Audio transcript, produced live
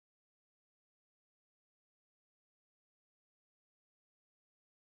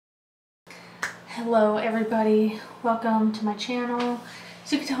Hello everybody, welcome to my channel.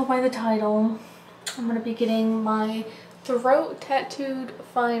 As you can tell by the title, I'm going to be getting my throat tattooed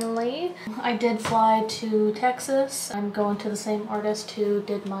finally. I did fly to Texas. I'm going to the same artist who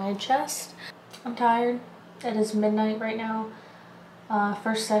did my chest. I'm tired. It is midnight right now.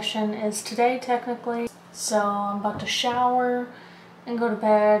 First session is today technically. So I'm about to shower and go to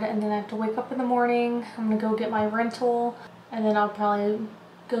bed, and then I have to wake up in the morning. I'm going to go get my rental, and then I'll probably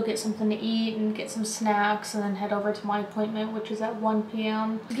go get something to eat and get some snacks and then head over to my appointment, which is at 1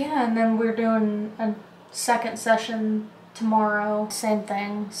 p.m. Yeah, and then we're doing a second session tomorrow, same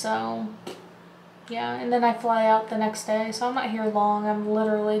thing. So yeah, and then I fly out the next day, so I'm not here long. I'm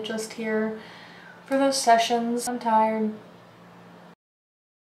literally just here for those sessions. I'm tired.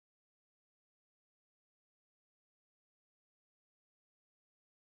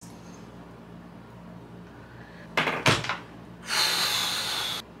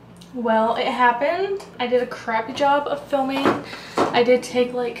 Well, it happened. I did a crappy job of filming. I did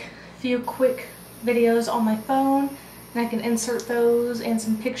take like a few quick videos on my phone, and I can insert those and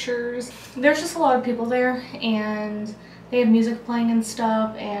some pictures. There's just a lot of people there, and they have music playing and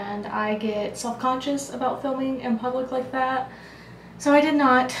stuff, and I get self-conscious about filming in public like that. So I did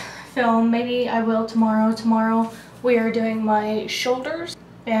not film. Maybe I will tomorrow. Tomorrow we are doing my shoulders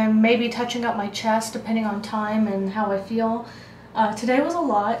and maybe touching up my chest depending on time and how I feel. Today was a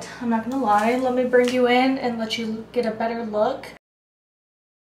lot, I'm not gonna lie. Let me bring you in and let you get a better look.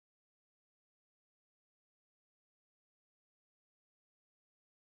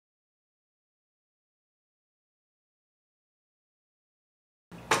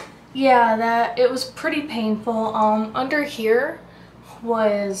 Yeah, it was pretty painful. Under here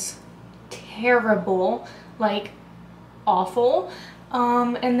was terrible, like awful.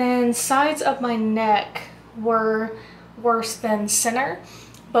 And then sides of my neck were worse than center,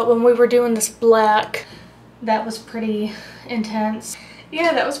 but when we were doing this black, that was pretty intense.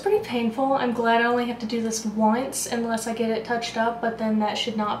 Yeah, that was pretty painful. I'm glad I only have to do this once unless I get it touched up, but then that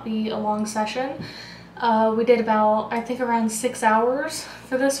should not be a long session. We did about, I think, around 6 hours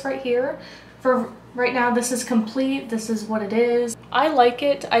for this right here. For right now, this is complete. This is what it is. I like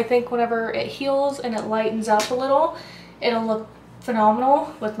it. I think whenever it heals and it lightens up a little, it'll look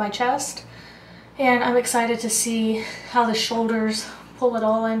phenomenal with my chest. And I'm excited to see how the shoulders pull it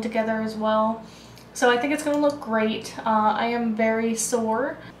all in together as well. So I think it's going to look great. I am very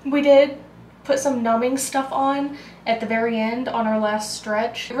sore. We did put some numbing stuff on at the very end on our last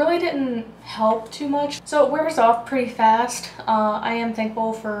stretch. It really didn't help too much, so it wears off pretty fast. I am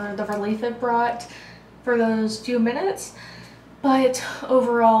thankful for the relief it brought for those few minutes, but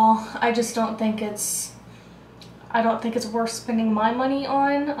overall I just don't think it's worth spending my money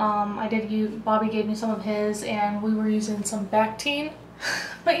on. Bobby gave me some of his, and we were using some Bactine.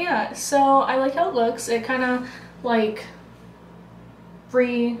 But yeah, so I like how it looks. It kind of like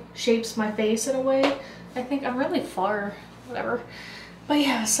reshapes my face in a way. I think I'm really far, whatever. But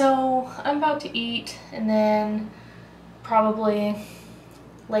yeah, so I'm about to eat and then probably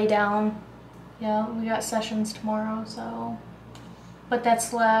lay down. Yeah, we got sessions tomorrow, so. But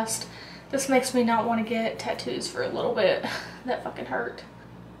that's last. This makes me not want to get tattoos for a little bit. That fucking hurt.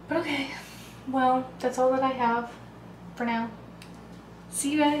 But okay, well, that's all that I have for now.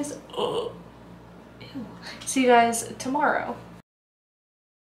 See you guys. Ew. See you guys tomorrow.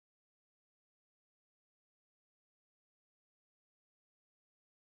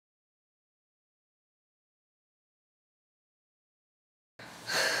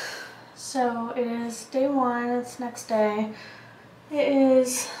 So it is day one. It's next day. It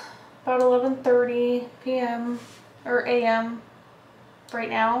is about 11:30 p.m. or a.m. right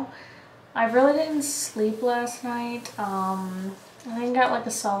now. I really didn't sleep last night. I think I got like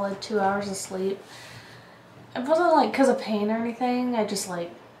a solid 2 hours of sleep. It wasn't like because of pain or anything. I just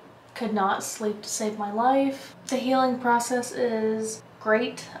like could not sleep to save my life. The healing process is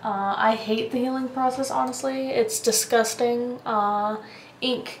great. I hate the healing process, honestly. It's disgusting.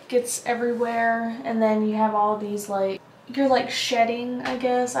 Ink gets everywhere, and then you have all these like, you're like shedding, I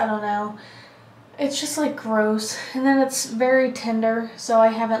guess. I don't know. It's just like gross. And then it's very tender, so I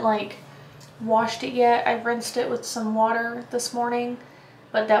haven't like washed it yet. I rinsed it with some water this morning,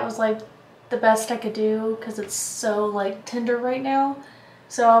 but that was like the best I could do because it's so like tender right now.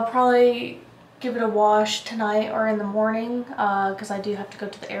 So I'll probably give it a wash tonight or in the morning because I do have to go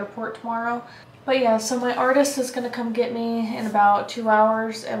to the airport tomorrow. But yeah, so my artist is going to come get me in about 2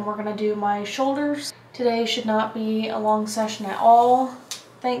 hours, and we're going to do my shoulders. Today should not be a long session at all,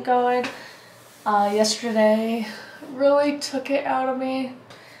 thank God. Yesterday really took it out of me.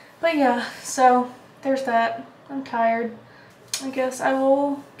 But yeah, so there's that. I'm tired. I guess I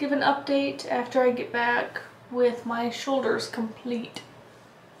will give an update after I get back with my shoulders complete.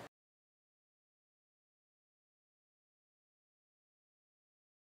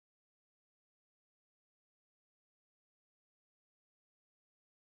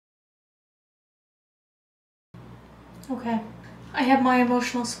 Okay, I have my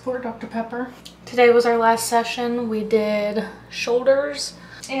emotional support Dr. Pepper. Today was our last session. We did shoulders,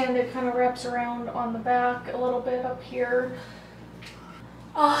 and it kind of wraps around on the back a little bit up here.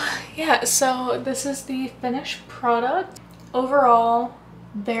 Yeah, so this is the finished product. Overall,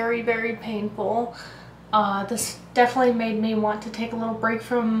 very, very painful. This definitely made me want to take a little break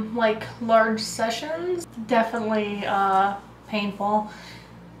from like large sessions. Definitely painful.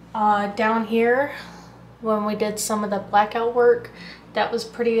 Down here, when we did some of the blackout work, that was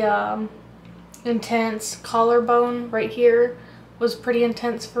pretty intense. Collarbone right here was pretty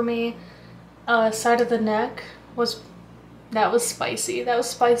intense for me. Side of the neck was spicy. That was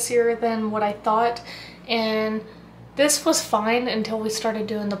spicier than what I thought, and this was fine until we started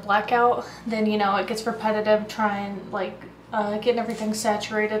doing the blackout. Then, you know, it gets repetitive trying like getting everything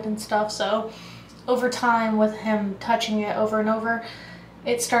saturated and stuff. So over time, with him touching it over and over,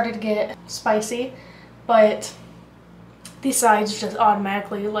 it started to get spicy. But these sides just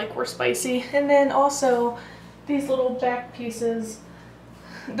automatically like were spicy. And then also these little back pieces,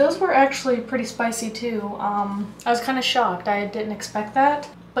 those were actually pretty spicy too. I was kind of shocked. I didn't expect that.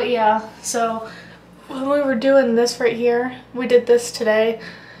 But yeah, so when we were doing this right here, we did this today,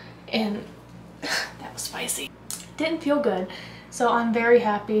 and that was spicy. Didn't feel good. So I'm very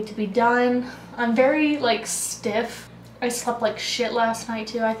happy to be done. I'm very like stiff. I slept like shit last night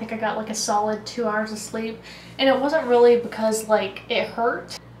too. I think I got like a solid 2 hours of sleep, and it wasn't really because like it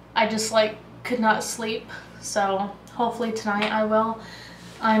hurt. I just like could not sleep. So hopefully tonight I will.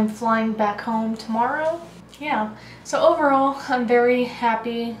 I'm flying back home tomorrow. Yeah, so overall I'm very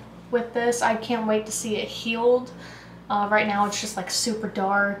happy with this. I can't wait to see it healed. Right now it's just like super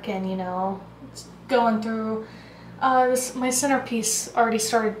dark, and you know, it's going through my centerpiece already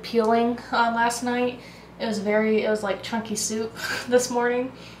started peeling last night. It was like chunky soup this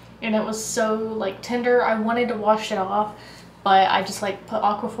morning, and it was so like tender. I wanted to wash it off, but I just like put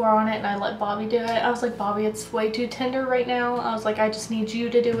Aquaphor on it and I let Bobby do it. I was like, Bobby, it's way too tender right now. I was like, I just need you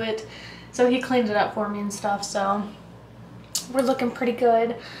to do it. So he cleaned it up for me and stuff. So we're looking pretty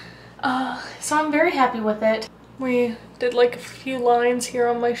good. So I'm very happy with it. We did like a few lines here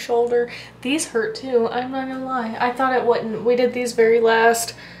on my shoulder. These hurt too, I'm not gonna lie. I thought it wouldn't. We did these very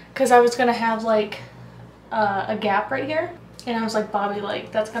last because I was gonna have like a gap right here. And I was like, Bobby,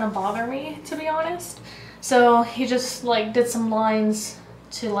 like that's gonna bother me, to be honest. So he just like did some lines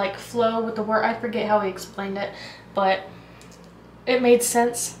to like flow with the word. I forget how he explained it, but it made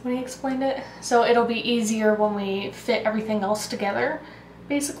sense when he explained it. So it'll be easier when we fit everything else together,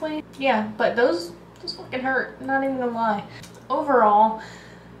 basically. Yeah, but those fucking hurt, not even gonna lie. Overall,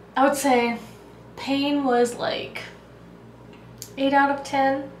 I would say pain was like 8 out of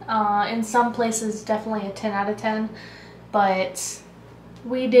 10. In some places, definitely a 10 out of 10. But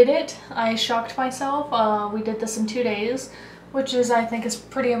we did it. I shocked myself. We did this in 2 days, which is, I think, is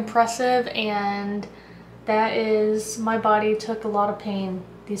pretty impressive. And that is, my body took a lot of pain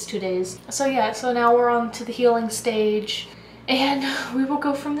these 2 days. So yeah, so now we're on to the healing stage, and we will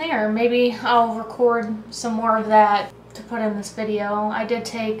go from there. Maybe I'll record some more of that to put in this video. I did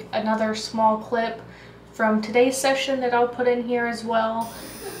take another small clip from today's session that I'll put in here as well.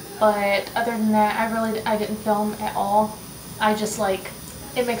 But other than that, I didn't film at all. I just like,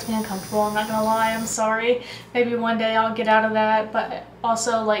 it makes me uncomfortable, I'm not gonna lie, I'm sorry. Maybe one day I'll get out of that, but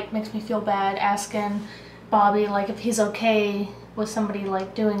also like makes me feel bad asking Bobby like if he's okay with somebody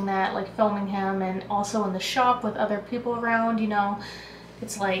like doing that, like filming him, and also in the shop with other people around, you know.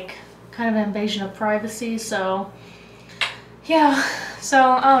 It's like kind of an invasion of privacy, so yeah. So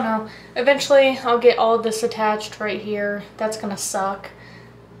I don't know. Eventually I'll get all of this attached right here. That's gonna suck.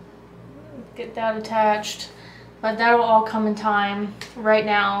 Get that attached, but that'll all come in time. Right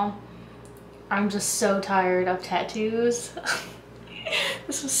now I'm just so tired of tattoos.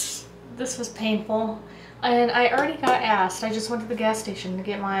 This was painful, and I already got asked. I just went to the gas station to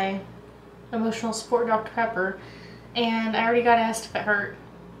get my emotional support Dr. Pepper, and I already got asked if it hurt.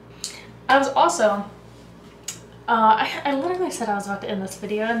 I was also I literally said I was about to end this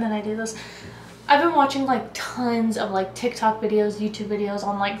video, and then I do this. I've been watching like tons of like TikTok videos, YouTube videos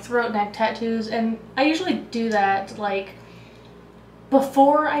on like throat neck tattoos, and I usually do that like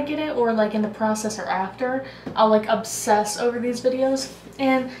before I get it, or like in the process or after. I'll like obsess over these videos,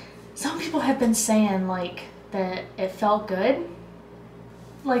 and some people have been saying like that it felt good.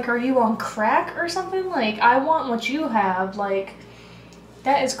 Like, are you on crack or something? Like, I want what you have. Like,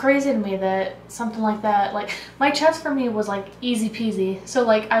 that is crazy to me that something like that, like, my chest for me was like easy peasy. So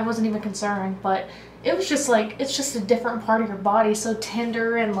like, I wasn't even concerned, but it was just like, it's just a different part of your body. So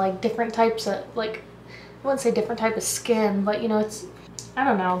tender and like different types of, like, I wouldn't say different type of skin, but you know, it's, I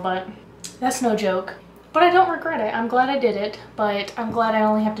don't know, but that's no joke. But I don't regret it. I'm glad I did it, but I'm glad I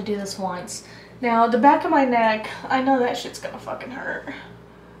only have to do this once. Now, the back of my neck, I know that shit's gonna fucking hurt.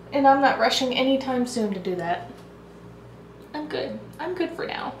 And I'm not rushing anytime soon to do that. I'm good. I'm good for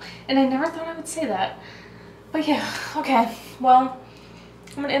now. And I never thought I would say that. But yeah, okay. Well,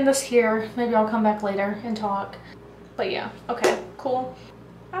 I'm gonna end this here. Maybe I'll come back later and talk. But yeah, okay, cool.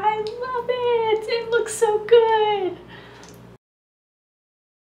 I love it. It looks so good.